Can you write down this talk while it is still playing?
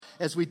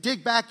as we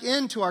dig back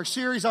into our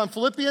series on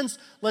Philippians,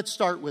 let's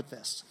start with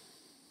this.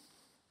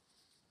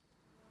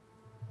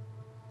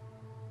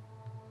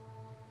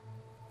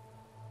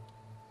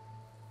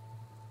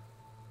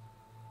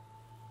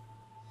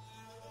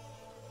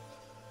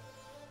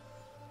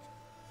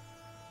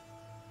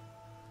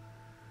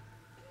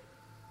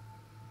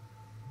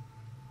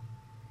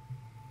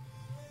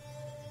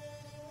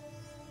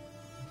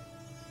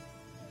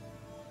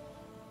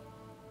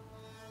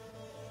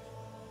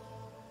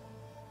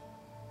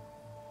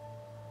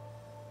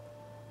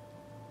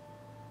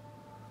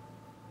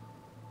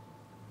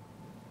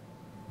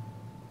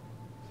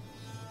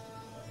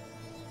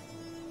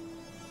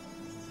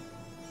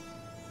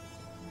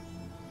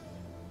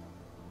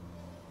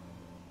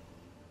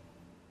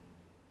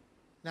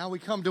 Now we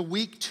come to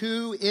week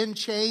 2 in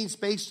chains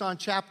based on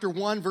chapter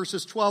 1,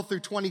 verses 12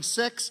 through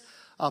 26.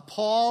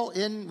 Paul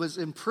was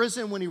in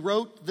prison when he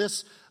wrote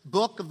this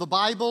book of the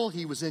Bible.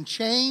 He was in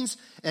chains,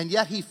 and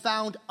yet he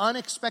found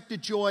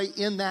unexpected joy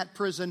in that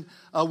prison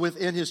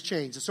within his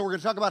chains. And so we're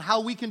going to talk about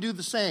how we can do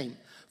the same.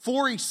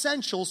 4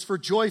 essentials for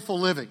joyful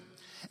living.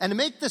 And to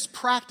make this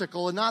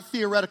practical and not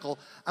theoretical,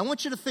 I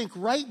want you to think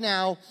right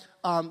now,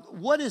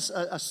 what is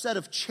a set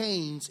of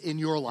chains in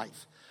your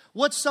life?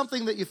 What's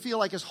something that you feel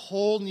like is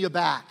holding you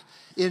back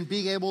in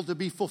being able to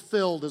be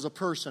fulfilled as a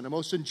person, a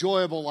most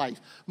enjoyable life,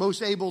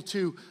 most able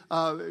to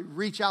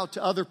reach out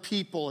to other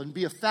people and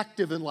be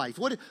effective in life?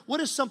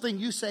 What is something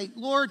you say,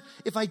 Lord,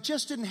 if I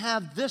just didn't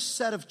have this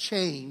set of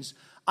chains,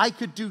 I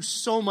could do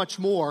so much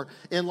more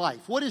in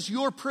life? What is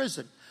your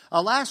prison?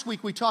 Last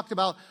week we talked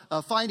about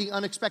finding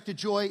unexpected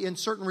joy in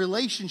certain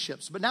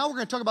relationships. But now we're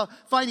going to talk about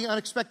finding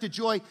unexpected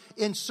joy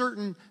in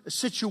certain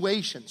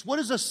situations. What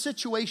is a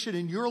situation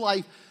in your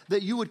life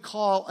that you would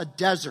call a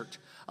desert?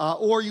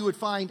 Or you would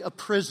find a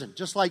prison,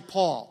 just like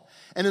Paul.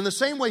 And in the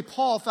same way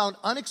Paul found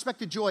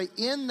unexpected joy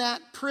in that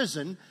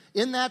prison,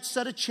 in that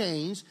set of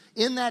chains,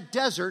 in that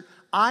desert,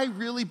 I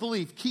really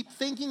believe, keep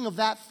thinking of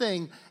that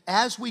thing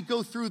as we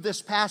go through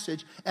this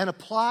passage and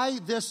apply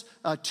this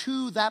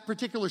to that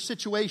particular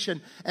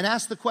situation and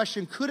ask the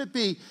question, could it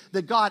be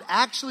that God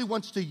actually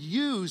wants to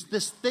use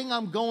this thing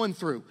I'm going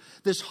through,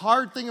 this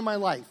hard thing in my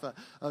life,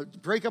 a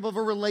breakup of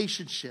a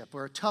relationship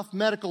or a tough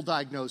medical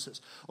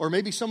diagnosis, or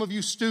maybe some of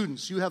you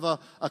students, you have a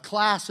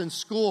class in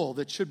school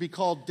that should be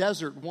called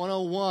Desert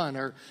 101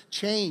 or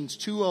Chains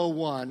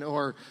 201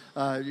 or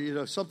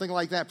something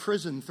like that,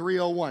 Prison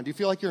 301. Do you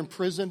feel like you're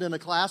imprisoned in a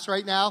class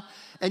right now?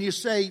 And you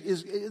say,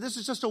 this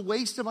is just a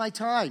waste of my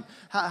time.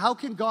 How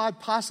can God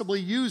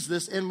possibly use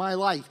this in my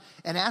life?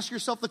 And ask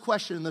yourself the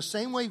question, in the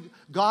same way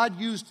God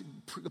used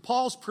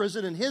Paul's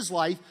prison in his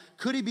life,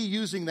 could he be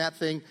using that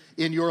thing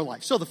in your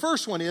life? So the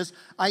first one is,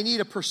 I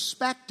need a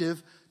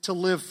perspective to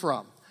live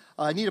from.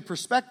 I need a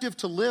perspective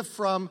to live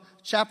from.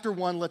 Chapter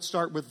 1, let's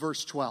start with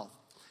verse 12.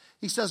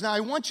 He says, now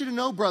I want you to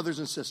know, brothers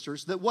and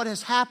sisters, that what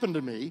has happened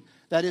to me,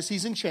 that is,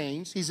 he's in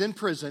chains, he's in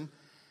prison,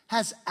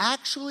 has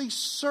actually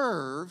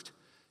served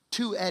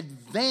to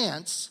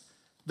advance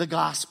the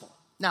gospel.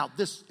 Now,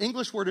 this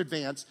English word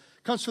advance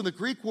comes from the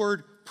Greek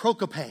word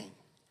prokopein.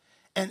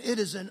 And it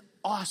is an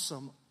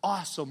awesome,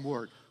 awesome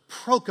word,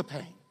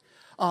 prokopein.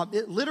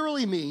 It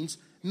literally means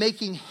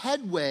making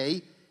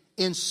headway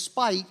in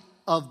spite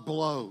of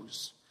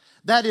blows.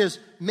 That is,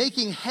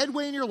 making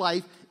headway in your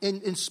life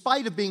in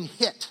spite of being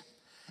hit.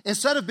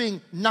 Instead of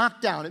being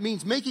knocked down, it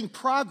means making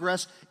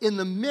progress in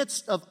the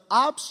midst of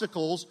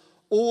obstacles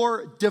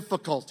or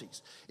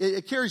difficulties.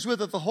 It carries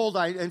with it the whole,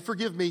 and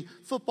forgive me,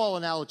 football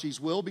analogies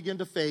will begin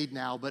to fade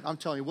now, but I'm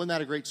telling you, wasn't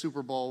that a great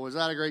Super Bowl? Was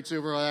that a great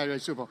Super Bowl? Was that a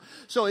great Super Bowl?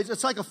 So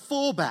it's like a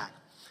fullback.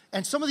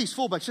 And some of these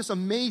fullbacks just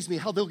amaze me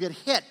how they'll get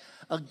hit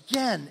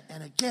again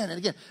and again and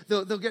again.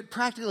 They'll get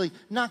practically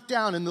knocked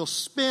down and they'll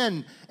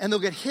spin and they'll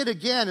get hit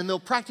again and they'll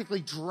practically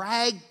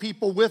drag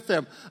people with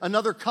them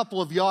another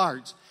couple of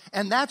yards.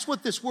 And that's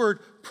what this word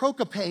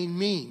prokopein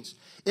means.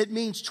 It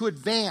means to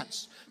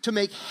advance, to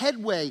make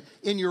headway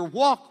in your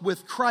walk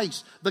with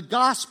Christ, the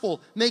gospel,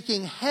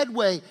 making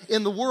headway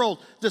in the world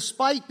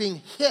despite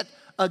being hit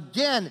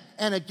again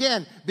and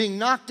again, being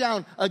knocked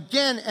down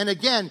again and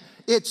again.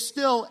 It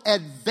still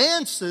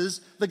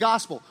advances the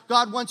gospel.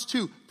 God wants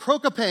to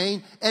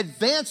prokopein,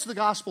 advance the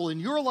gospel in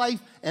your life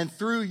and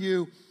through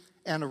you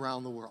and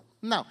around the world.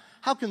 Now,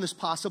 how can this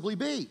possibly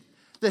be?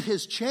 That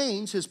his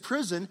chains, his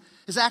prison,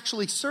 has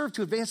actually served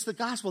to advance the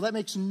gospel. That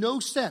makes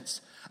no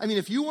sense. I mean,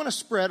 if you want to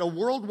spread a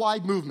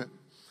worldwide movement,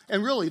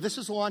 and really, this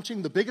is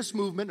launching the biggest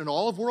movement in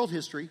all of world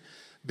history,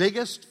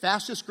 biggest,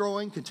 fastest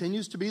growing,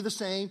 continues to be the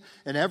same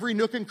in every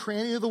nook and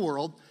cranny of the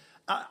world.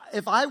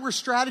 If I were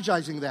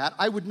strategizing that,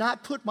 I would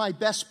not put my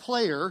best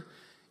player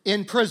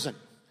in prison.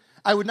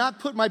 I would not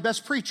put my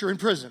best preacher in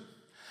prison.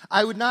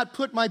 I would not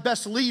put my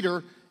best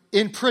leader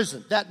in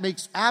prison. That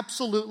makes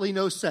absolutely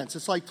no sense.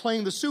 It's like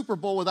playing the Super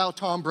Bowl without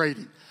Tom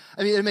Brady.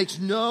 I mean, it makes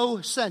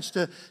no sense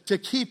to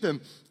keep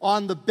him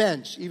on the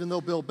bench, even though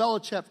Bill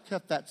Belichick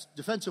kept that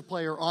defensive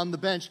player on the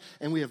bench,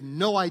 and we have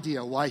no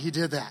idea why he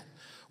did that.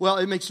 Well,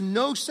 it makes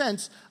no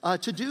sense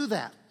to do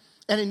that.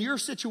 And in your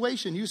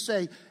situation, you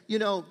say,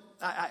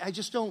 I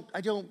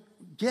don't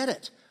get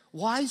it.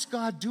 why is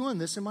God doing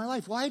this in my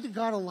life? Why did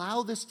God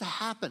allow this to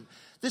happen?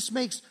 This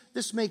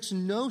makes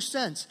no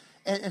sense.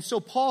 And so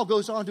Paul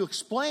goes on to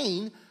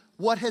explain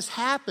what has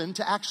happened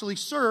to actually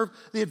serve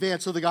the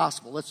advance of the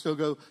gospel. Let's still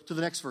go to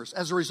the next verse.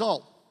 As a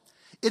result,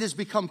 it has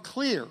become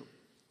clear,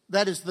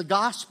 that is, the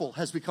gospel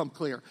has become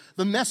clear.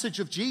 The message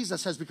of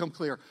Jesus has become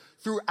clear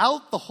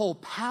throughout the whole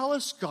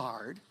palace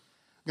guard.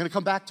 I'm going to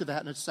come back to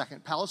that in a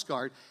second, palace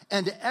guard,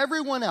 and to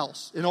everyone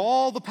else in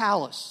all the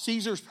palace,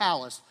 Caesar's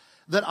palace,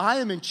 that I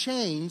am in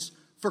chains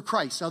for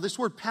Christ. Now, this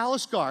word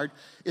palace guard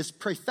is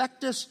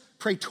praefectus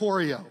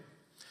praetorio.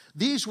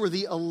 These were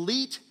the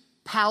elite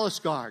palace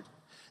guard.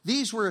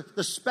 These were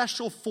the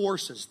special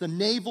forces, the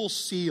naval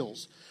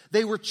SEALs.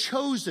 They were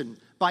chosen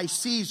by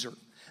Caesar.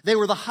 They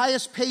were the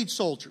highest paid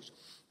soldiers.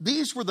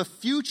 These were the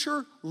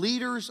future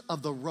leaders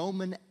of the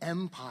Roman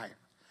Empire.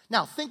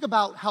 Now, think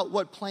about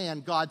what plan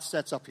God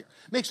sets up here.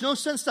 Makes no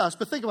sense to us,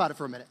 but think about it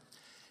for a minute.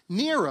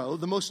 Nero,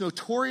 the most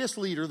notorious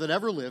leader that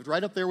ever lived,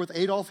 right up there with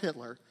Adolf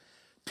Hitler,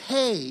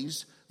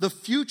 pays the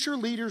future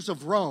leaders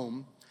of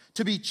Rome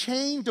to be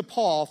chained to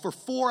Paul for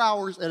 4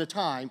 hours at a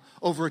time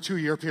over a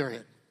 2-year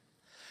period.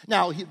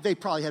 Now, they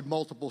probably had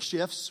multiple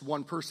shifts,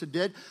 one person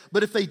did,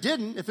 but if they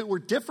didn't, if it were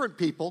different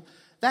people,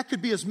 that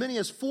could be as many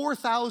as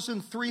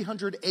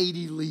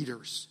 4,380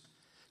 leaders.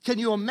 Can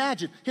you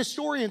imagine?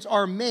 Historians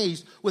are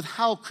amazed with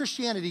how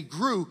Christianity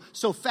grew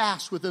so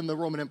fast within the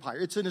Roman Empire.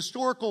 It's an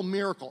historical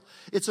miracle.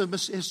 It's a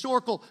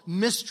historical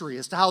mystery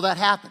as to how that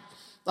happened.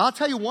 I'll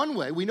tell you one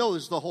way. We know it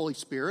was the Holy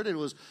Spirit. It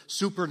was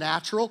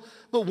supernatural.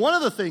 But one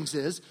of the things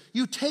is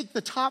you take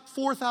the top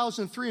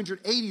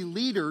 4,380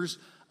 leaders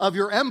of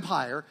your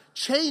empire,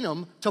 chain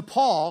them to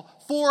Paul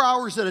 4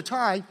 hours at a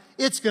time,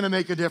 it's going to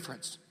make a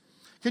difference.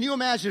 Can you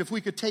imagine if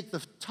we could take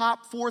the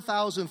top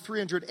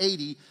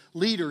 4,380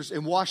 leaders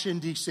in Washington,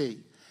 D.C.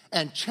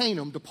 and chain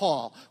them to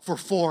Paul for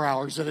 4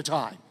 hours at a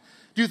time?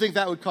 Do you think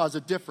that would cause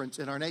a difference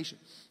in our nation?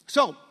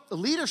 So,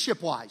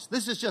 leadership-wise,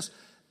 this is just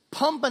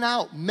pumping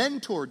out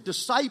mentored,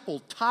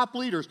 discipled, top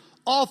leaders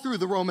all through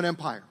the Roman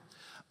Empire.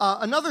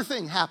 Another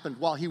thing happened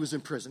while he was in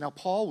prison. Now,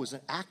 Paul was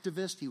an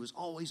activist. He was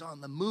always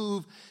on the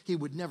move. He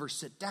would never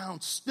sit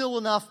down still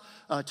enough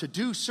to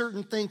do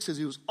certain things because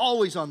he was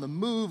always on the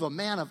move, a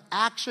man of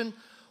action.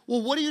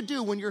 Well, what do you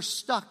do when you're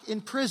stuck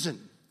in prison?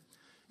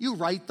 You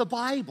write the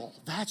Bible.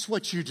 That's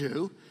what you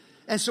do.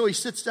 And so he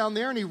sits down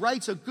there and he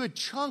writes a good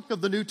chunk of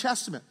the New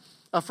Testament.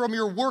 From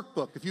your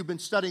workbook, if you've been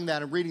studying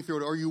that and reading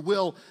through it, or you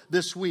will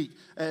this week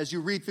as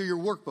you read through your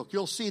workbook,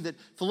 you'll see that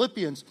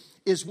Philippians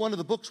is one of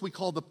the books we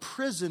call the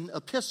prison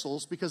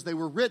epistles because they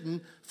were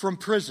written from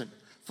prison.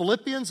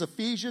 Philippians,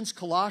 Ephesians,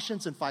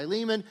 Colossians, and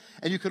Philemon,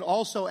 and you could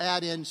also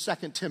add in 2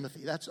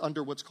 Timothy. That's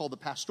under what's called the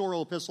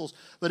pastoral epistles,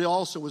 but it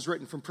also was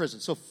written from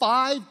prison. So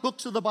 5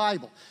 books of the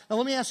Bible. Now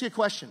let me ask you a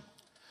question.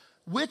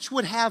 Which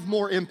would have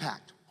more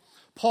impact?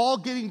 Paul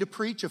getting to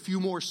preach a few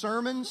more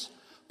sermons,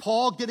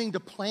 Paul getting to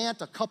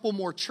plant a couple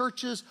more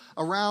churches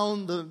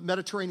around the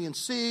Mediterranean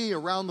Sea,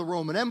 around the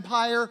Roman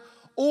Empire,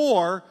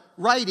 or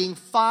writing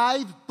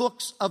 5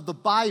 books of the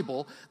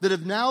Bible that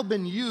have now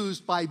been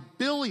used by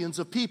billions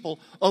of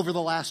people over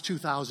the last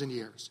 2,000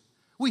 years.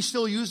 We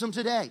still use them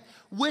today.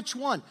 Which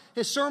one?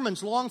 His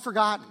sermons long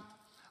forgotten.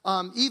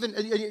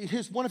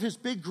 One of his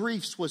big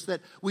griefs was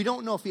that we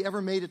don't know if he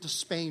ever made it to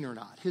Spain or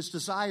not. His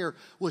desire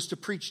was to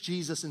preach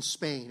Jesus in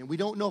Spain, and we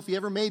don't know if he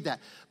ever made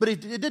that. But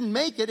it didn't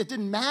make it. It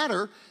didn't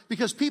matter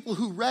because people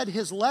who read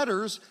his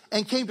letters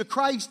and came to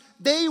Christ,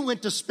 they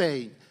went to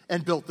Spain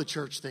and built the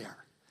church there.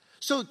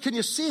 So can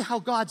you see how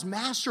God's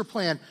master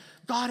plan,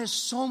 God is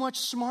so much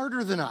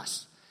smarter than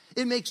us.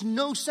 It makes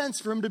no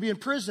sense for him to be in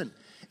prison,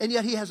 and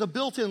yet he has a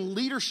built-in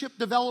leadership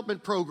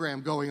development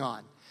program going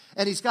on.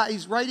 And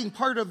he's writing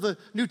part of the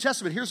New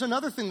Testament. Here's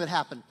another thing that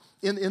happened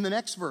in the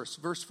next verse,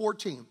 verse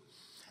 14.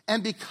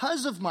 And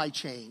because of my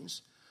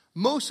chains,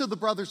 most of the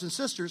brothers and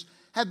sisters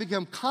have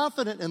become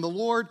confident in the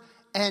Lord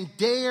and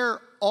dare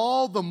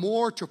all the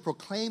more to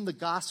proclaim the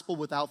gospel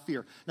without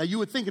fear. Now, you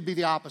would think it'd be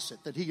the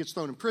opposite, that he gets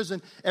thrown in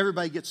prison,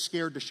 everybody gets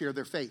scared to share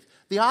their faith.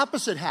 The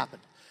opposite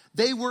happened.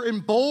 They were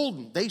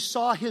emboldened. They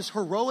saw his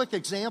heroic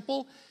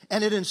example,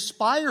 and it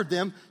inspired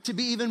them to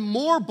be even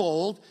more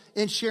bold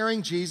in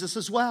sharing Jesus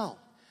as well.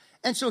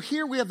 And so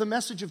here we have the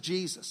message of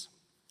Jesus.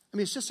 I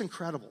mean, it's just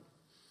incredible.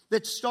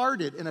 That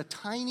started in a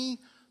tiny,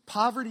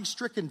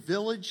 poverty-stricken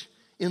village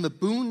in the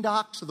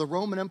boondocks of the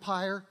Roman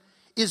Empire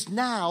is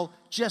now,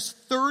 just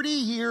 30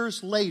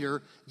 years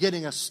later,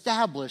 getting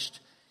established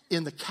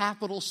in the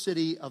capital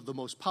city of the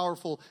most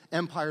powerful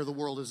empire the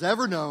world has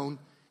ever known,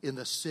 in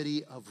the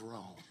city of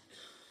Rome.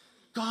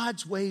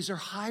 God's ways are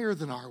higher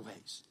than our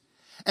ways.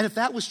 And if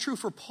that was true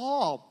for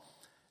Paul,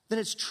 then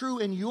it's true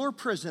in your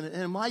prison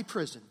and in my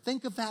prison.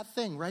 Think of that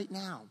thing right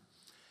now.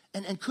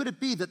 And could it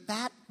be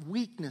that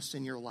weakness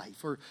in your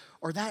life,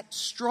 or that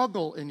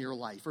struggle in your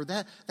life, or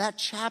that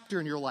chapter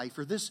in your life,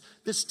 or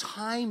this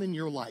time in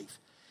your life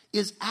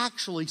is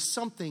actually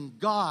something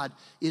God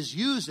is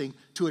using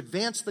to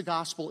advance the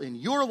gospel in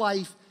your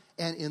life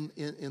and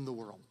in the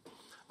world?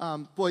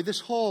 Boy,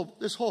 this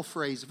whole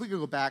phrase, if we could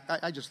go back,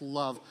 I just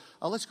love,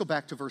 let's go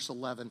back to verse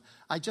 11.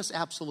 I just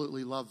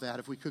absolutely love that,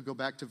 if we could go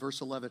back to verse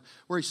 11,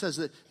 where he says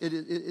that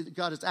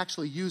God has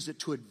actually used it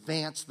to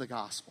advance the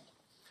gospel.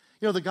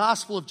 You know, the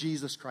gospel of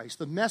Jesus Christ,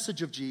 the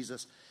message of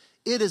Jesus,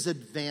 it is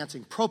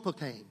advancing,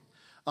 propagating,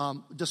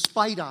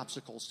 despite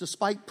obstacles,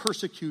 despite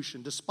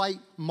persecution, despite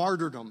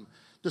martyrdom,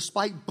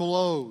 despite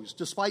blows,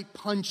 despite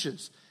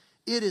punches.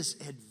 It is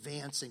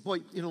advancing. Boy,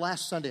 you know,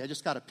 last Sunday I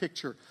just got a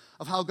picture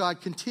of how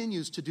God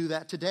continues to do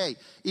that today,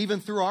 even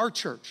through our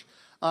church.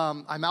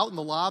 I'm out in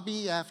the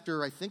lobby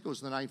after, I think it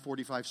was the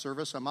 9:45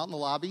 service. I'm out in the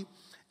lobby,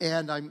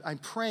 and I'm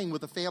praying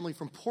with a family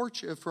from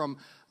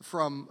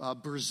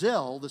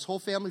Brazil, this whole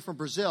family from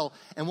Brazil,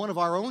 and one of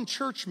our own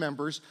church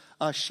members,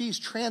 she's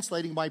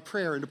translating my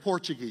prayer into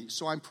Portuguese.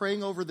 So I'm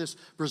praying over this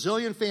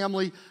Brazilian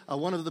family.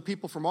 One of the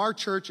people from our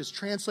church is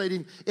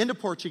translating into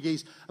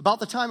Portuguese. About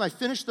the time I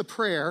finish the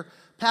prayer,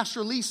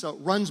 Pastor Lisa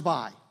runs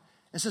by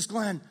and says,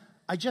 "Glenn,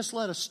 I just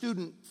led a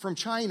student from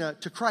China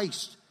to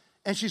Christ,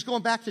 and she's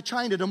going back to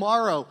China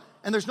tomorrow,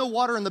 and there's no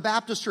water in the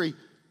baptistry. Do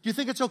you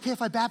think it's okay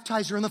if I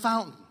baptize her in the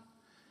fountain?"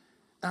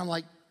 And I'm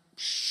like,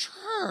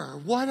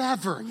 "Sure,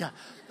 whatever." Yeah,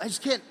 I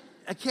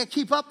can't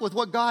keep up with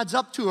what God's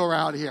up to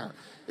around here.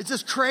 It's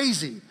just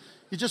crazy.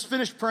 You just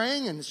finished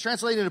praying, and it's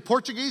translated into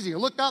Portuguese, and you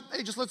look up,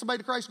 "Hey, just led somebody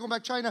to Christ, going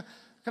back to China.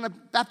 Can I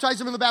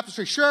baptize him in the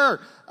baptistry?" "Sure."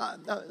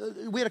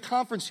 We had a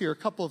conference here a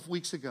couple of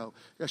weeks ago.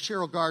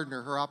 Cheryl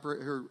Gardner,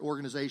 her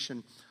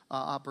organization,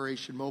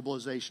 Operation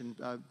Mobilization,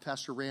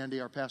 Pastor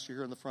Randy, our pastor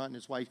here in the front, and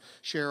his wife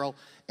Cheryl.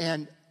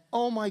 And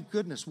oh my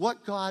goodness,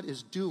 what God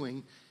is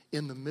doing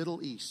in the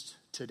Middle East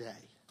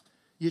today.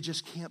 You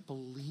just can't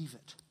believe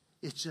it.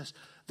 It's just,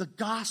 the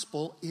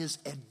gospel is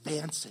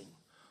advancing,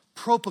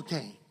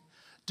 propagating,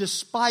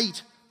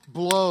 despite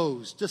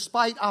blows,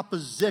 despite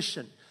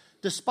opposition,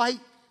 despite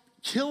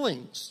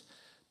killings,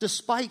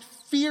 despite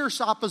fierce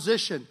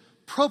opposition,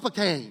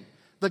 propagating.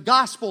 The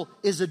gospel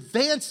is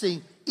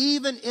advancing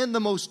even in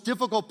the most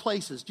difficult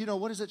places. Do you know,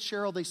 what is it,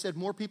 Cheryl? They said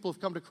more people have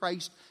come to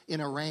Christ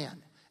in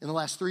Iran in the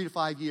last 3 to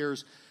 5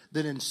 years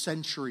than in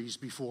centuries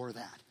before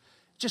that.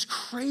 Just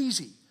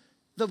crazy.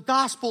 The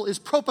gospel is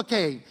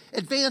propagating,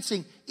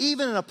 advancing,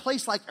 even in a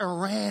place like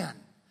Iran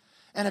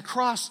and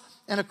across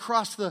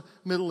the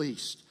Middle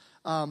East.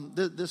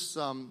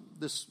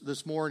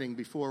 This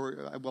morning,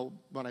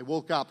 when I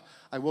woke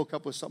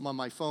up with something on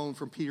my phone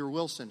from Peter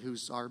Wilson,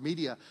 who's our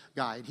media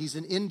guy. And he's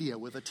in India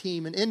with a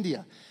team in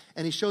India.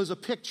 And he shows a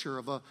picture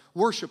of a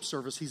worship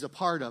service he's a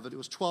part of. It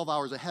was 12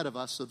 hours ahead of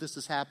us, so this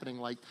is happening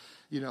like,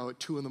 at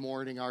 2 in the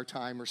morning our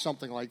time or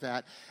something like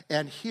that.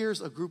 And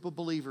here's a group of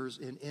believers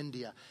in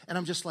India. And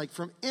I'm just like,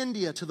 from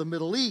India to the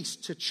Middle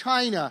East, to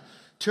China,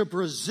 to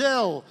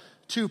Brazil,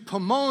 to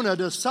Pomona,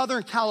 to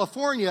Southern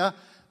California,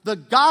 the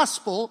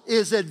gospel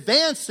is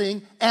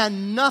advancing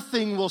and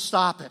nothing will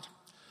stop it.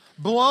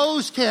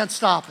 Blows can't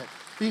stop it.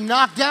 Being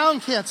knocked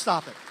down can't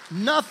stop it.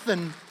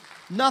 Nothing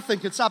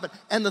can stop it.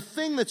 And the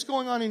thing that's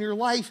going on in your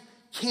life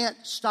can't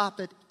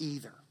stop it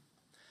either.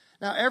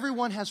 Now,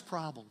 everyone has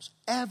problems.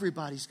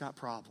 Everybody's got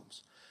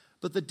problems.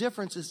 But the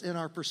difference is in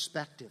our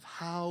perspective,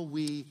 how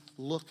we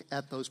look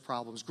at those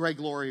problems. Greg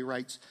Laurie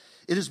writes,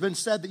 "It has been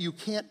said that you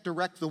can't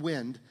direct the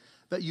wind,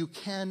 but you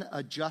can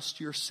adjust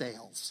your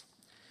sails."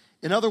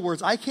 In other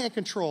words, I can't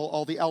control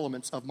all the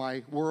elements of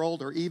my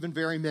world, or even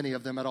very many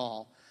of them at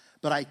all,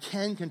 but I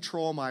can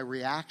control my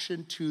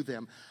reaction to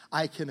them.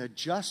 I can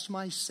adjust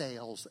my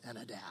sails and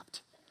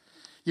adapt.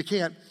 You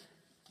can't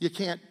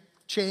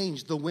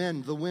change the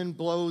wind. The wind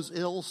blows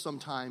ill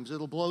sometimes.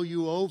 It'll blow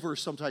you over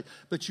sometimes,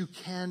 but you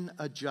can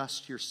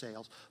adjust your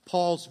sails.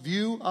 Paul's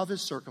view of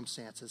his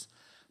circumstances.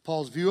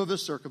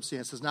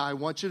 Now, I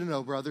want you to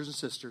know, brothers and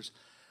sisters,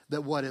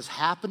 that what has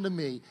happened to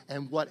me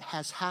and what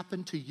has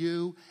happened to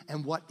you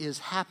and what is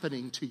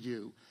happening to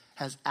you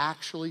has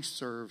actually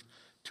served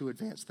to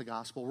advance the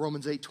gospel.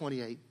 Romans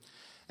 8:28.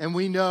 "And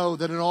we know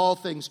that in all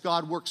things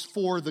God works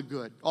for the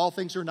good." All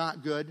things are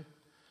not good.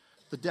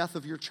 The death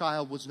of your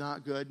child was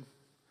not good.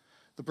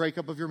 The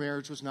breakup of your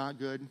marriage was not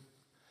good.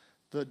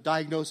 The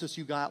diagnosis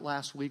you got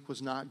last week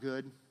was not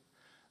good.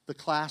 The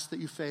class that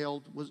you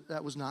failed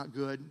was not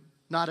good.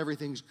 Not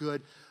everything's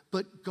good.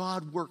 But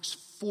God works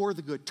for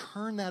the good.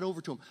 Turn that over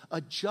to Him.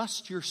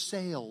 Adjust your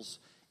sails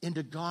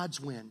into God's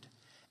wind,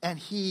 and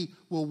He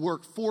will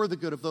work for the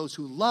good of those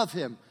who love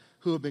Him,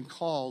 who have been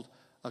called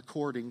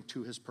according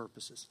to His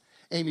purposes.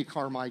 Amy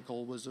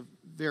Carmichael was a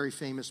very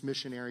famous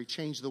missionary,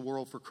 changed the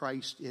world for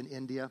Christ in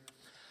India.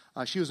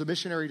 She was a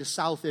missionary to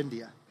South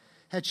India.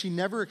 Had she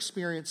never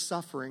experienced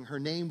suffering, her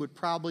name would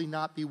probably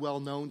not be well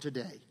known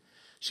today.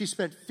 She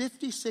spent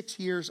 56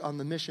 years on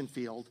the mission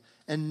field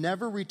and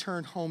never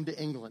returned home to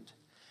England.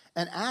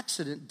 An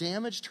accident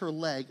damaged her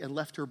leg and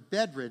left her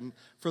bedridden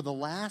for the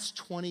last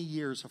 20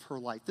 years of her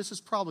life. This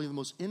is probably the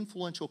most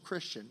influential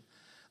Christian,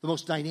 the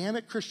most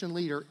dynamic Christian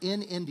leader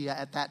in India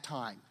at that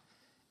time.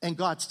 And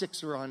God sticks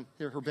her on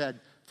her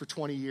bed for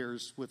 20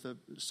 years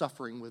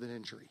suffering with an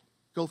injury.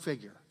 Go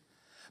figure.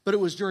 But it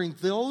was during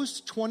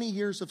those 20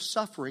 years of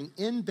suffering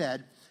in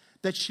bed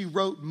that she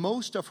wrote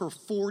most of her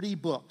 40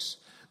 books.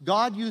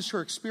 God used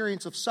her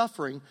experience of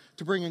suffering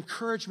to bring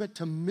encouragement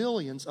to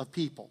millions of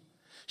people.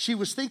 She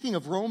was thinking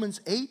of Romans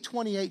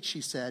 8:28,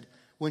 she said,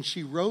 when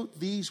she wrote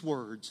these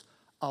words,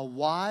 "A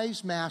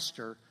wise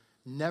master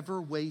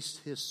never wastes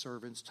his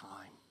servant's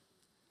time."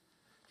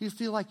 Do you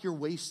feel like you're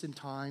wasting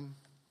time?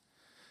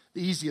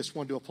 The easiest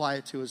one to apply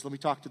it to is, let me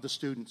talk to the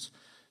students.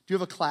 Do you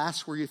have a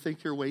class where you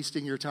think you're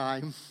wasting your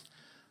time?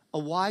 A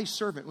wise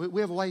servant.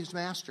 We have a wise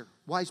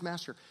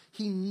master.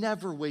 He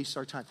never wastes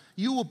our time.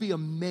 You will be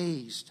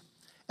amazed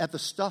at the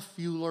stuff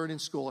you learn in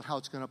school and how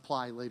it's going to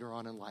apply later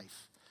on in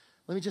life.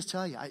 Let me just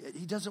tell you,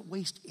 he doesn't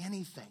waste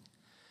anything.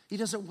 He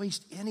doesn't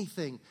waste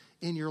anything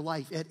in your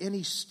life at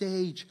any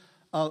stage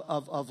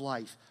of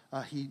life.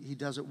 He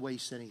doesn't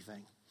waste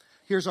anything.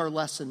 Here's our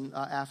lesson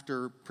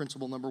after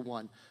principle number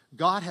 1.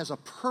 God has a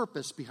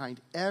purpose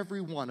behind every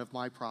one of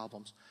my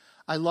problems.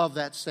 I love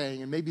that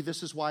saying, and maybe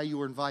this is why you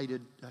were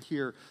invited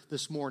here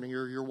this morning,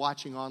 or you're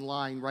watching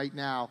online right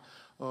now,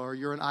 or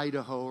you're in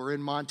Idaho or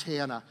in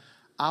Montana.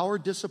 Our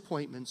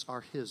disappointments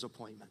are His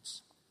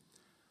appointments.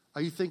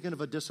 Are you thinking of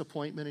a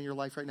disappointment in your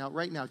life right now?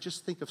 Right now,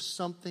 just think of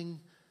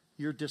something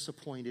you're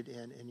disappointed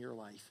in your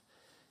life.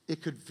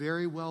 It could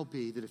very well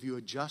be that if you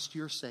adjust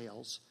your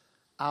sails,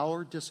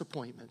 our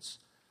disappointments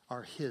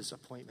are His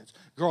appointments.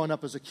 Growing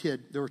up as a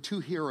kid, there were 2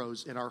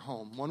 heroes in our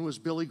home. One was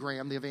Billy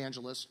Graham, the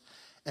evangelist,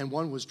 and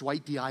one was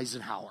Dwight D.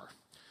 Eisenhower,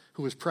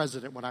 who was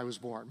president when I was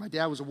born. My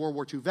dad was a World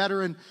War II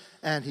veteran,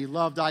 and he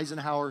loved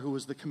Eisenhower, who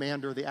was the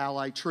commander of the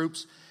Allied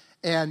troops.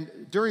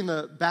 And during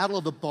the Battle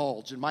of the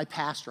Bulge, and my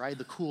pastor, I had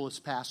the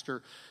coolest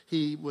pastor,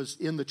 he was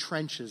in the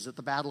trenches at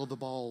the Battle of the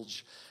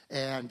Bulge.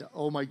 And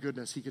oh my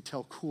goodness, he could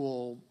tell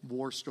cool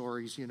war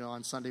stories,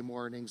 on Sunday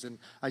mornings. And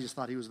I just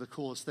thought he was the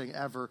coolest thing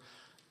ever.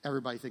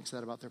 Everybody thinks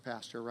that about their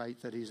pastor, right?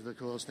 That he's the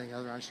coolest thing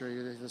ever. I'm sure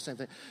you're the same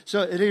thing.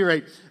 So at any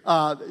rate,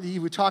 he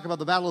would talk about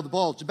the Battle of the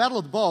Bulge. The Battle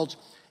of the Bulge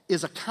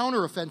is a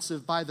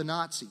counteroffensive by the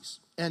Nazis.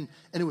 And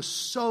it was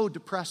so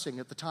depressing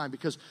at the time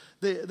because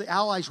the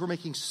Allies were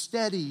making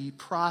steady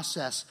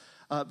progress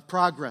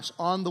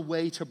on the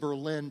way to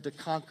Berlin to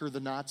conquer the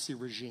Nazi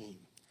regime.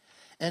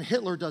 And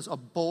Hitler does a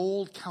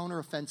bold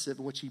counteroffensive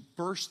in which he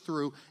bursts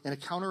through in a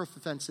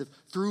counteroffensive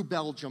through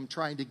Belgium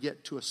trying to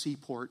get to a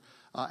seaport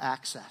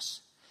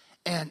access.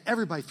 And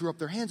everybody threw up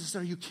their hands and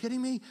said, "Are you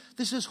kidding me?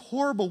 This is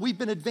horrible. We've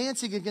been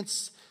advancing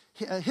against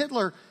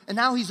Hitler, and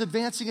now he's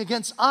advancing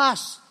against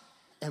us."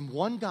 And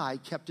one guy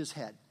kept his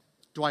head,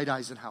 Dwight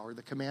Eisenhower,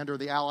 the commander of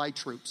the Allied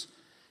troops.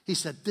 He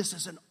said, "This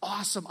is an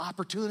awesome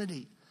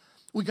opportunity.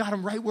 We got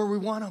them right where we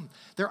want them.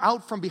 They're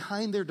out from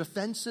behind their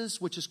defenses,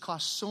 which has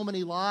cost so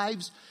many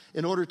lives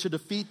in order to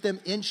defeat them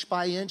inch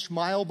by inch,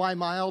 mile by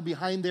mile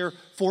behind their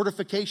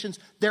fortifications.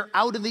 They're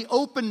out in the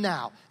open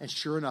now." And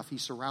sure enough, he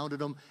surrounded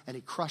them and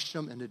he crushed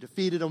them and he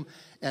defeated them.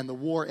 And the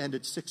war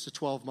ended 6 to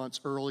 12 months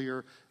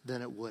earlier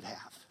than it would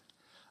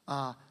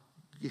have.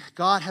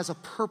 God has a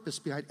purpose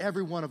behind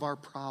every one of our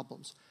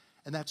problems.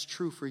 And that's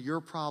true for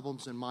your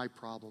problems and my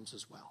problems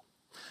as well.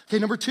 Okay,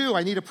 number 2,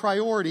 I need a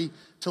priority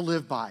to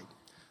live by.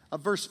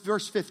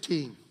 Verse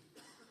 15.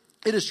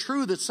 "It is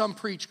true that some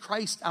preach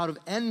Christ out of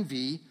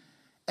envy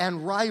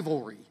and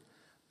rivalry,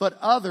 but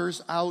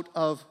others out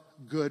of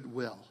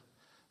goodwill."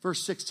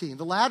 Verse 16.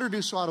 "The latter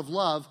do so out of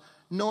love,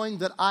 knowing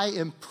that I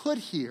am put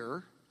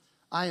here."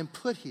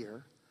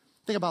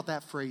 Think about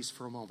that phrase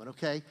for a moment,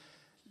 okay?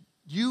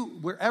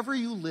 Wherever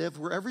you live,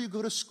 wherever you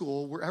go to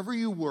school, wherever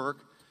you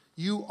work,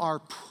 you are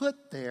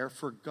put there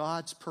for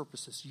God's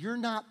purposes. You're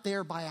not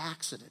there by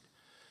accident.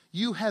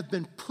 You have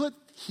been put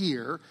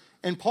here.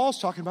 And Paul's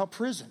talking about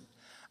prison.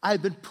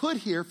 "I've been put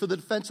here for the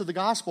defense of the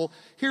gospel."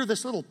 Here,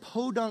 this little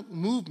podunk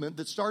movement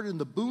that started in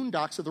the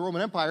boondocks of the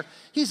Roman Empire,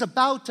 he's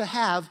about to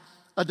have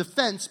a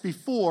defense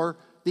before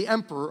the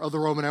emperor of the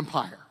Roman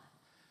Empire.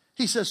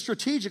 He says,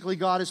 strategically,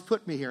 God has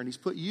put me here, and He's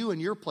put you in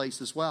your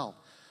place as well.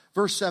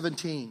 Verse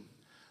 17.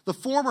 "The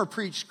former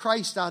preached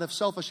Christ out of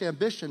selfish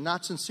ambition,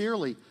 not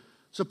sincerely,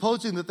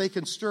 supposing that they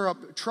can stir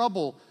up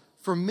trouble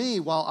for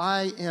me while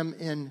I am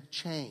in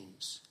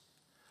chains."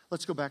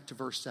 Let's go back to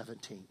verse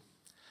 17.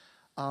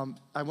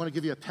 I want to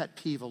give you a pet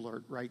peeve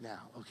alert right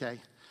now,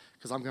 okay?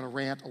 Because I'm going to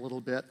rant a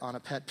little bit on a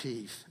pet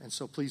peeve. And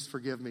so please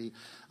forgive me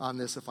on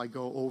this if I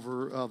go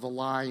over the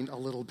line a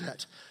little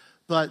bit.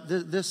 But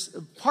this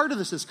part of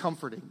this is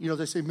comforting.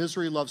 They say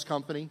misery loves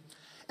company.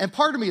 And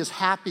part of me is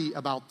happy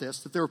about this,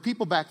 that there were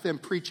people back then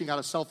preaching out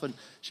of selfish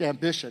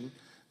ambition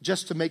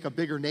just to make a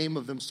bigger name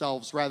of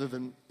themselves rather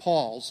than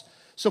Paul's.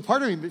 So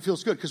part of me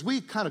feels good because we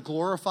kind of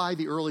glorify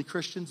the early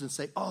Christians and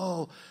say,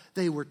 oh,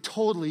 they were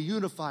totally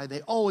unified.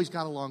 They always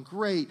got along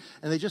great.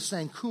 And they just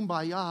sang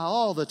Kumbaya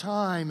all the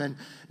time and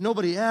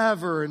nobody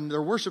ever. And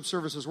their worship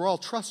services were all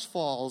trust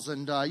falls.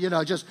 And,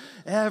 just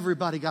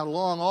everybody got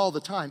along all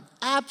the time.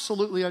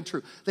 Absolutely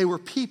untrue. They were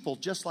people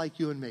just like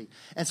you and me.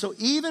 And so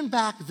even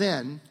back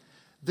then,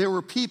 there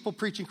were people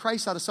preaching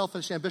Christ out of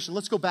selfish ambition.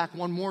 Let's go back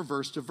one more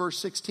verse to verse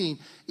 16.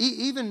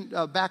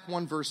 Back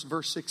one verse,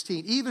 verse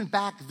 16. Even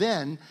back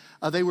then,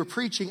 they were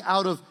preaching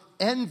out of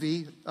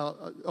envy.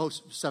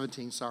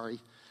 17, sorry.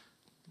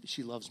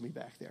 She loves me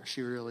back there.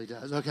 She really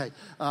does. Okay.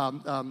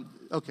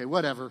 Okay,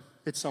 whatever.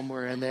 It's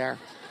somewhere in there.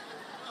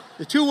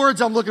 The two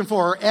words I'm looking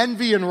for are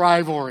envy and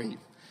rivalry.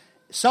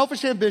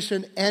 Selfish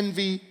ambition,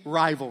 envy,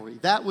 rivalry.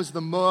 That was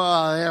the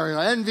area.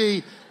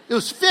 Envy, it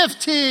was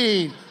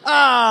 15.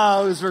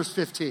 Oh, it was verse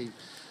 15.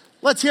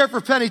 Let's hear it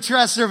for Penny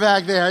Tressner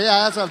back there.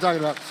 Yeah, that's what I'm talking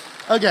about.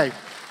 Okay.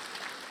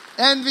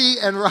 Envy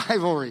and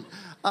rivalry.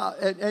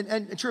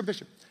 And true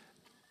ambition.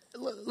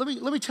 Let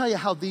me tell you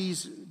how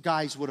these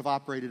guys would have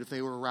operated if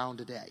they were around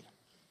today.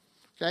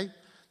 Okay?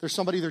 There's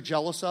somebody they're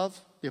jealous of,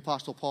 the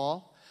Apostle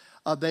Paul.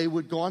 They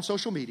would go on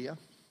social media.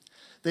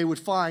 They would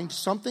find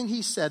something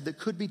he said that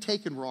could be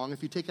taken wrong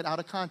if you take it out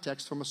of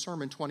context from a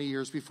sermon 20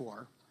 years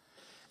before.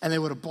 And they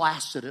would have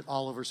blasted it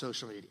all over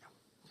social media.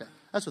 Okay?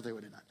 That's what they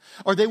would have done.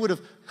 Or they would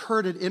have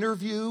heard an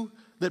interview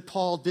that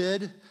Paul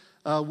did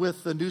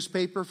with the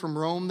newspaper from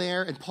Rome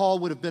there, and Paul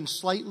would have been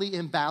slightly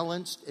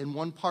imbalanced in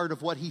one part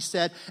of what he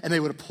said, and they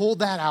would have pulled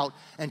that out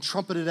and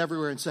trumpeted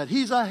everywhere and said,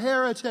 he's a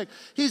heretic,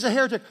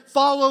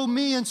 follow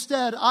me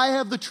instead, I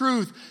have the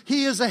truth,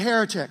 he is a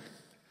heretic.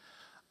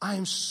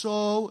 Now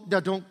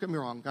don't get me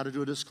wrong, got to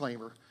do a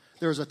disclaimer.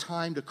 There's a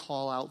time to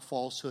call out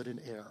falsehood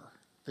and error.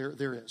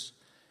 There is.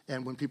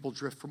 And when people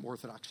drift from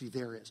orthodoxy,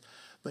 there is.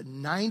 But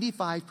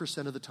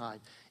 95% of the time,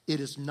 it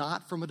is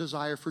not from a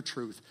desire for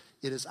truth.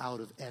 It is out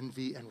of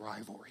envy and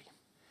rivalry.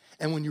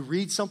 And when you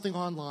read something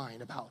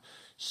online about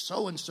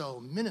so-and-so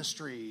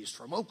ministries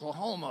from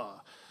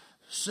Oklahoma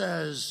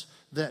says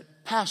that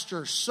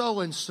Pastor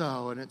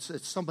so-and-so, and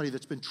it's somebody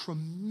that's been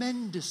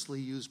tremendously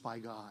used by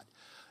God.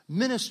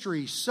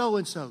 Ministry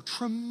so-and-so,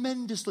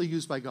 tremendously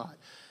used by God.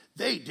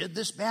 They did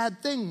this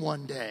bad thing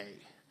one day.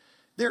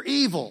 They're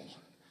evil.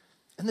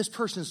 And this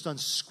person's done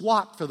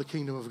squat for the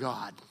kingdom of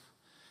God,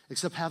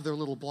 except have their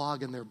little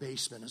blog in their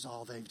basement is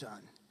all they've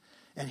done.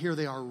 And here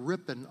they are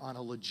ripping on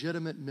a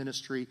legitimate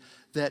ministry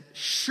that,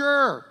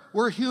 sure,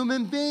 we're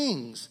human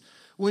beings.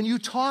 When you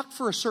talk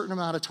for a certain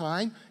amount of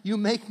time, you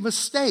make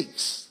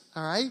mistakes,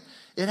 all right?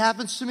 It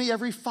happens to me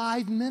every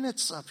 5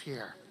 minutes up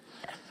here.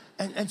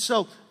 And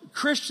so,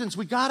 Christians,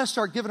 we got to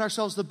start giving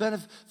ourselves the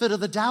benefit of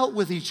the doubt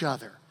with each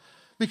other,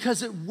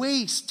 because it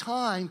wastes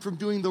time from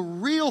doing the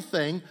real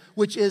thing,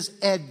 which is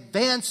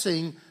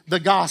advancing the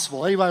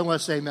gospel. Anybody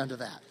want to say amen to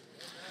that?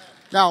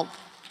 Now,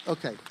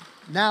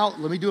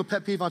 let me do a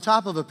pet peeve on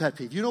top of a pet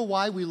peeve. You know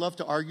why we love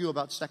to argue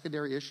about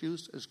secondary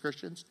issues as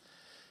Christians?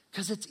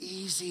 Because it's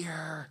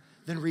easier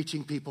than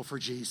reaching people for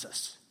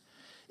Jesus.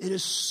 It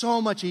is so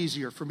much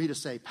easier for me to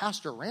say,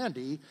 Pastor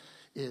Randy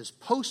is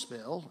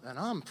post-mill and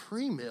I'm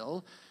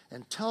pre-mill,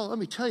 and let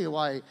me tell you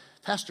why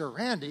Pastor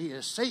Randy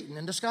is Satan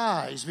in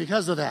disguise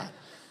because of that.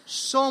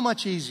 So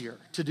much easier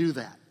to do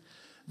that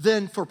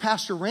than for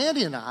Pastor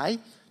Randy and I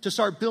to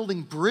start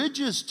building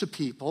bridges to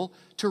people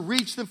to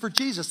reach them for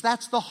Jesus.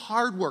 That's the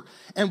hard work.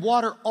 And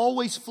water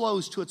always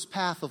flows to its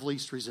path of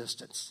least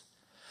resistance.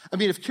 I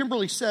mean, if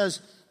Kimberly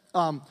says,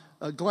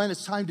 Glenn,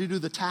 it's time to do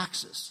the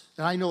taxes,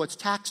 and I know it's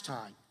tax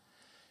time,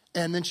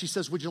 and then she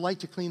says, would you like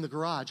to clean the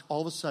garage?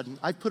 All of a sudden,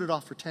 I put it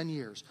off for 10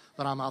 years,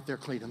 but I'm out there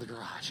cleaning the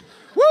garage.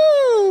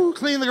 Woo!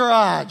 Clean the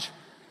garage.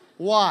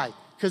 Why?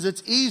 Because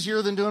it's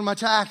easier than doing my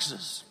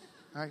taxes.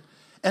 Right?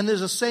 And there's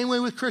the same way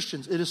with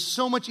Christians. It is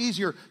so much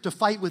easier to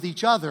fight with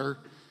each other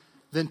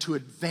than to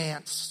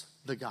advance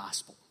the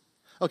gospel.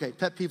 Okay,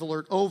 pet peeve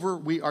alert over.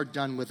 We are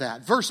done with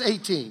that. Verse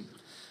 18.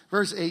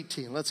 Verse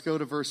 18. Let's go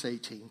to verse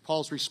 18.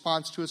 Paul's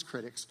response to his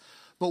critics.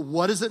 But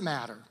what does it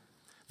matter?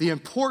 The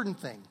important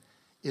thing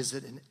is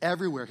that in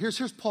everywhere. Here's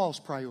Paul's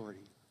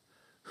priority.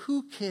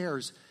 Who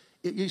cares?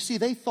 You see,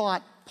 they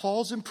thought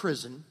Paul's in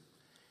prison.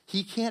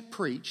 He can't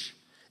preach.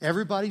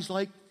 Everybody's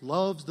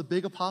loves the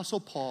big apostle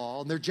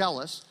Paul, and they're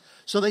jealous.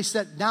 So they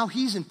said, now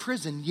he's in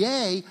prison.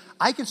 Yay,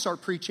 I can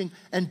start preaching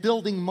and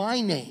building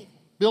my name,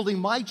 building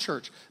my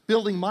church,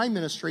 building my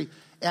ministry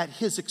at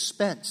his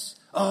expense.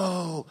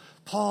 Oh,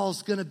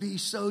 Paul's going to be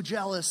so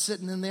jealous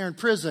sitting in there in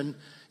prison.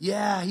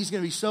 Yeah, he's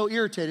going to be so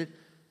irritated.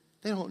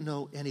 They don't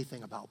know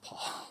anything about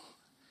Paul.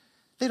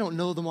 They don't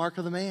know the mark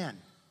of the man.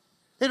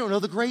 They don't know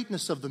the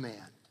greatness of the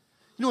man.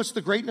 You know what's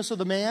the greatness of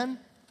the man?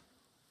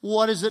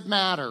 What does it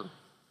matter?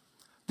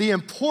 The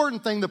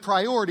important thing, the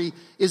priority,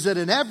 is that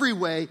in every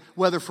way,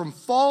 whether from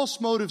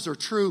false motives or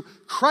true,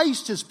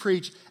 Christ is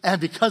preached,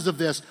 and because of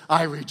this,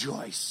 I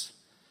rejoice.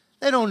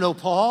 They don't know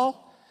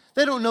Paul.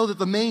 They don't know that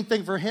the main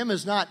thing for him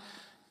is not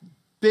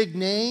big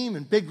name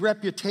and big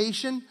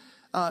reputation.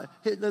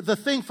 The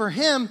thing for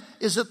him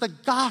is that the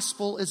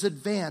gospel is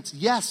advanced.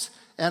 Yes,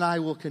 and I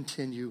will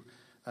continue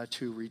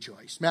to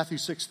rejoice. Matthew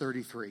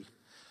 6:33.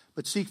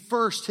 But seek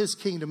first his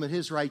kingdom and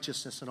his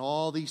righteousness, and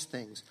all these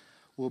things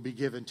will be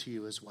given to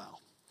you as well.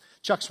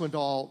 Chuck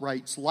Swindoll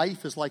writes,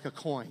 life is like a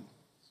coin.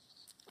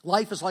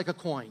 Life is like a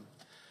coin.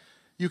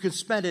 You can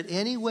spend it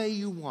any way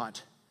you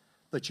want,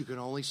 but you can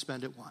only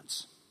spend it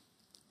once.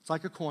 It's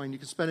like a coin. You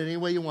can spend it any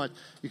way you want.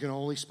 You can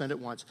only spend it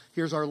once.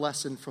 Here's our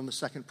lesson from the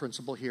second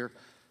principle here.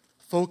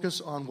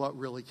 Focus on what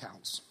really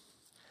counts.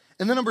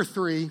 And then number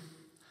 3,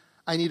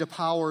 I need a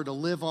power to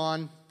live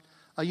on.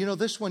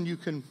 This one you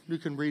can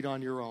read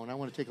on your own. I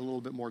want to take a little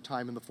bit more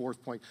time in the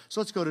 4th point.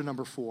 So let's go to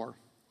number 4.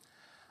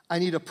 I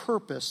need a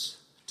purpose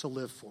to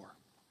live for.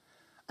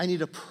 I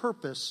need a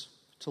purpose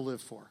to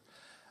live for.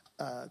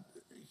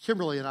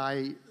 Kimberly and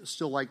I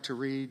still like to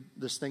read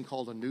this thing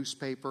called a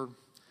newspaper.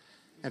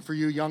 And for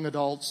you young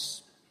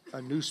adults,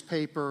 a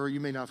newspaper,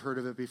 you may not have heard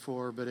of it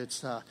before, but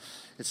it's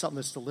something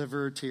that's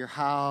delivered to your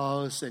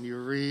house and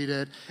you read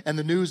it. And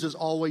the news is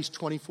always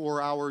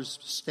 24 hours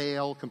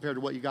stale compared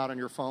to what you got on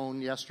your phone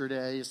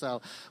yesterday.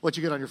 So what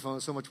you get on your phone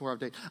is so much more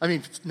updated. I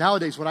mean,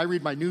 nowadays when I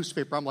read my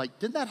newspaper, I'm like,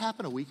 didn't that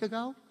happen a week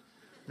ago?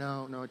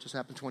 No, it just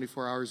happened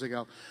 24 hours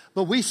ago.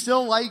 But we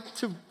still like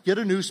to get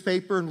a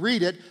newspaper and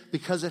read it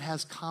because it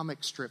has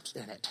comic strips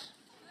in it.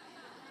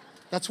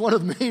 That's one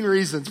of the main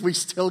reasons we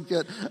still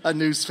get a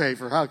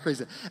newspaper. How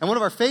crazy. And one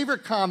of our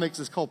favorite comics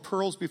is called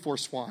Pearls Before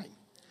Swine.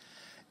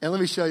 And let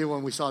me show you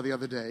one we saw the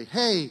other day.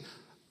 Hey,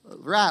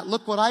 rat,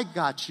 look what I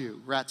got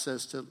you.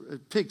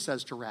 Pig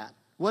says to rat.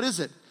 What is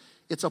it?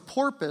 It's a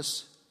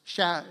porpoise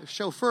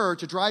chauffeur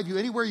to drive you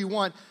anywhere you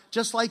want,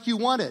 just like you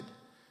wanted.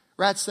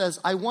 Rat says,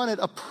 I wanted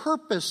a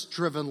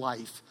purpose-driven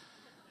life,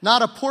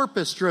 not a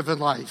porpoise-driven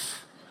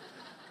life.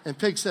 And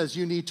Pig says,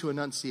 you need to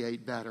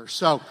enunciate better.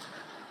 So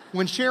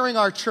when sharing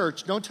our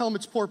church, don't tell them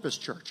it's Porpoise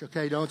Church,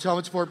 okay? Don't tell them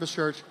it's Porpoise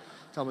Church.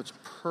 Tell them it's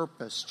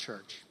Purpose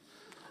Church.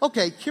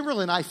 Okay,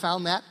 Kimberly and I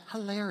found that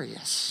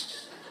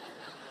hilarious.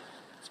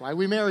 That's why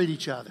we married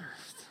each other.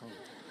 So,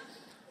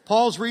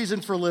 Paul's reason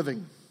for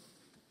living.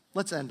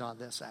 Let's end on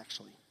this,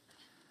 actually.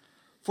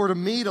 For to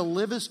me to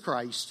live is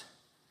Christ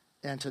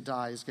and to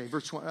die is gain.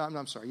 Verse 20,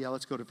 I'm sorry,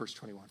 let's go to verse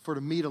 21. For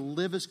to me to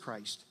live is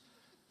Christ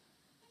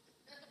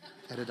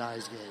and to die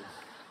is gain.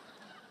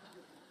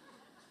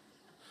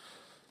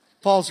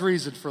 Paul's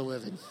reason for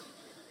living.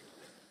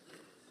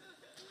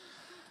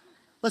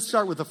 Let's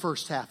start with the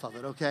first half of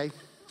it, okay?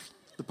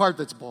 The part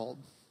that's bold.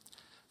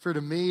 For to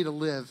me to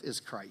live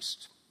is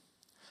Christ.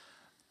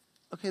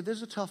 Okay,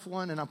 there's a tough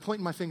one, and I'm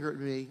pointing my finger at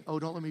me. Oh,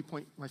 don't let me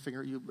point my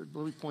finger at you.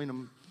 Let me point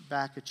them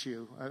back at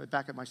you,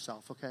 back at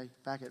myself, okay?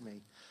 Back at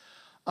me.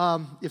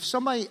 If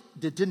somebody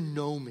that didn't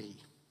know me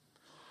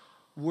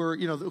were,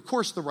 of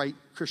course the right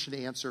Christian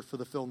answer for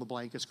the fill in the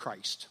blank is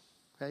Christ.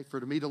 Okay?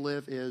 For to me to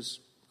live is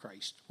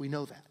Christ. We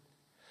know that.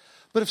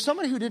 But if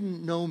somebody who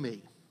didn't know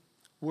me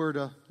were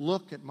to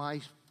look at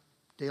my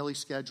daily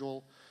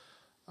schedule,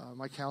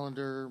 my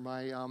calendar,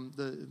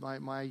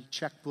 my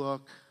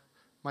checkbook,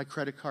 my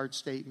credit card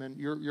statement,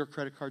 your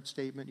credit card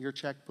statement, your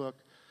checkbook,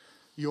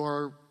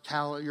 your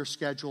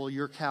schedule,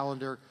 your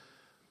calendar,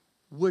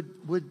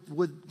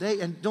 would they,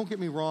 and don't get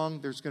me wrong,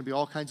 there's going to be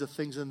all kinds of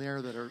things in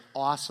there that are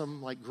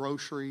awesome, like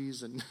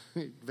groceries and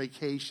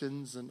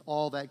vacations and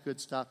all that good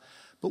stuff.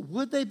 But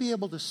would they be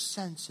able to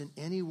sense in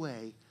any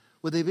way,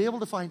 would they be able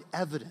to find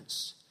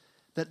evidence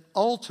that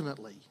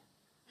ultimately,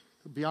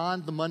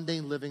 beyond the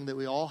mundane living that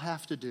we all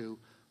have to do,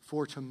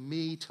 for to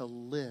me to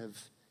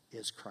live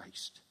is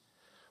Christ?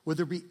 Would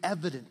there be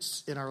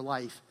evidence in our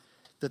life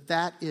that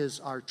that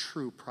is our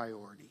true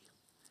priority?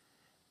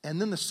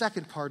 And then the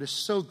second part is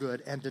so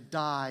good, and to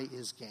die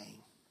is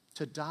gain.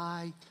 To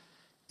die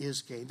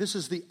is gain. This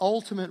is the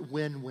ultimate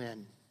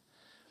win-win.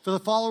 For the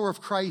follower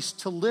of Christ,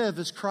 to live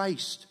is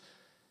Christ.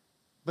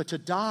 But to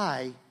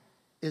die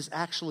is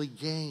actually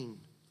gain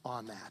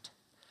on that.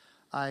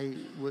 I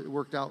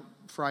worked out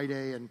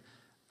Friday, and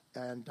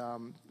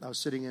I was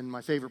sitting in,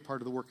 my favorite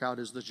part of the workout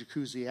is the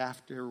jacuzzi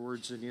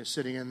afterwards, and you're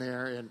sitting in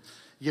there and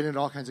you get into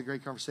all kinds of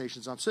great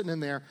conversations. I'm sitting in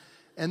there,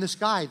 and this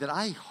guy that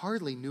I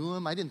hardly knew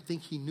him, I didn't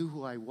think he knew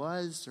who I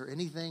was or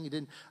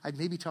anything. I'd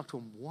maybe talked to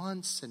him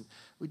once, and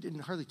we didn't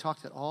hardly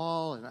talk at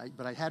all,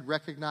 but I had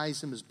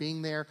recognized him as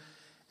being there.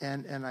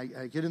 And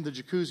I get in the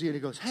jacuzzi, and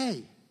he goes,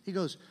 hey,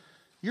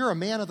 you're a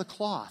man of the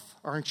cloth,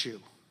 aren't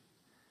you?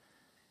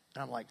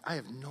 And I'm like, I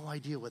have no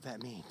idea what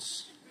that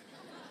means.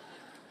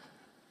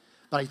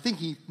 But I think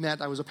he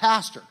meant I was a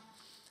pastor.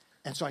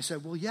 And so I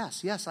said, well,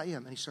 yes, I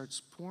am. And he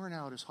starts pouring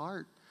out his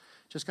heart.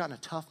 Just gotten a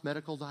tough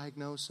medical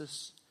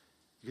diagnosis.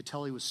 You could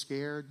tell he was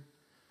scared.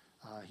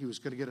 He was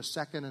going to get a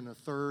second and a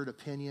third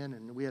opinion.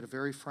 And we had a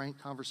very frank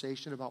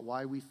conversation about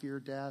why we fear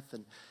death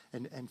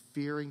and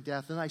fearing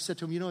death. And I said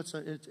to him, it's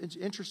an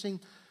interesting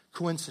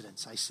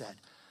coincidence, I said.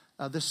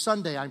 This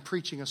Sunday, I'm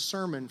preaching a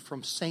sermon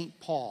from St.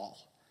 Paul.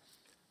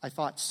 I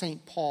thought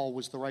St. Paul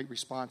was the right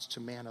response to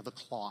man of the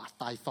cloth.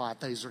 I thought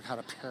these are kind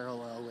of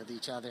parallel with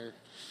each other.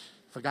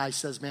 If a guy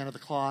says man of the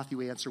cloth, you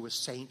answer with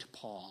St.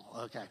 Paul.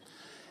 Okay.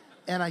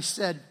 And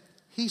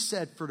he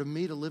said, for to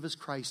me to live is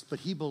Christ, but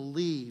he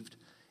believed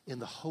in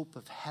the hope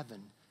of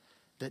heaven,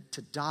 that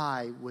to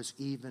die was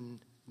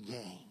even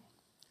gain.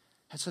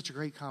 Had such a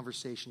great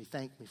conversation. He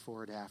thanked me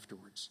for it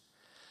afterwards.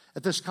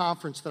 At this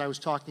conference that I was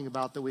talking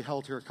about that we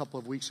held here a couple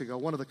of weeks ago,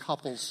 one of the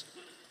couples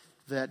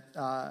that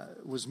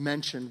was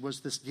mentioned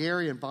was this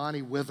Gary and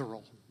Bonnie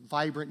Witherell,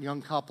 vibrant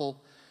young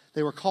couple.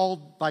 They were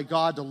called by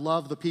God to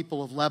love the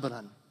people of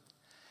Lebanon.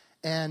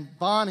 And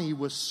Bonnie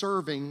was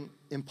serving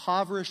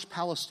impoverished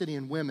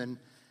Palestinian women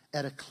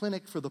at a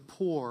clinic for the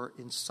poor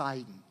in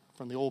Sidon,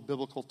 from the old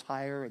biblical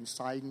Tyre and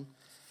Sidon.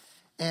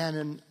 And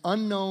an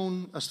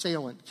unknown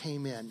assailant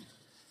came in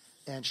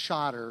and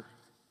shot her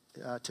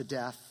to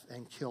death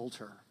and killed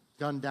her,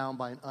 gunned down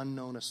by an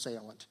unknown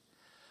assailant.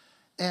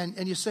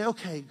 And you say,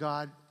 okay,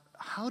 God,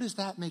 how does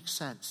that make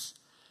sense?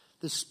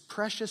 This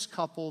precious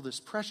couple, this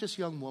precious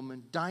young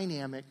woman,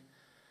 dynamic,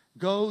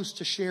 goes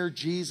to share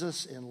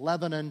Jesus in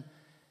Lebanon,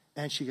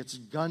 and she gets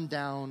gunned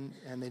down,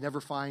 and they never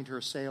find her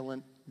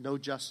assailant, no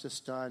justice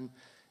done,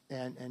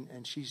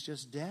 and she's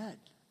just dead.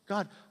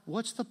 God,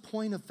 what's the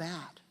point of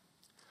that?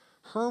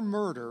 Her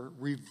murder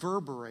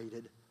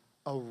reverberated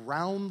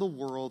around the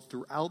world,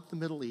 throughout the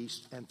Middle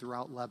East and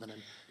throughout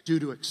Lebanon, due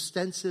to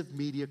extensive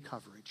media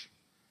coverage.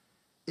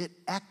 It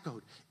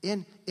echoed.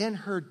 In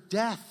her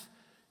death,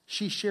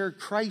 she shared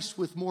Christ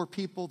with more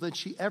people than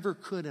she ever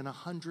could in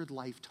 100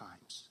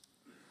 lifetimes.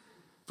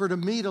 For to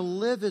me, to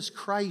live as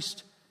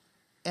Christ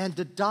and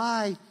to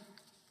die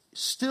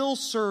still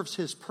serves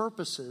his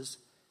purposes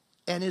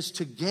and is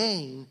to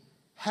gain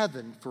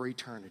heaven for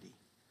eternity.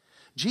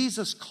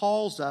 Jesus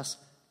calls us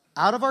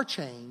out of our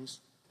chains,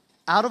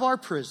 out of our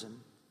prison,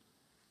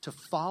 to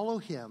follow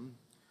him,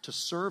 to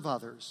serve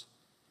others,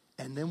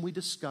 and then we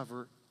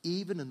discover,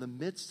 even in the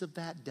midst of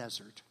that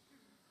desert,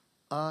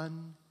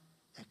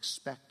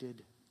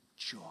 unexpected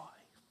joy.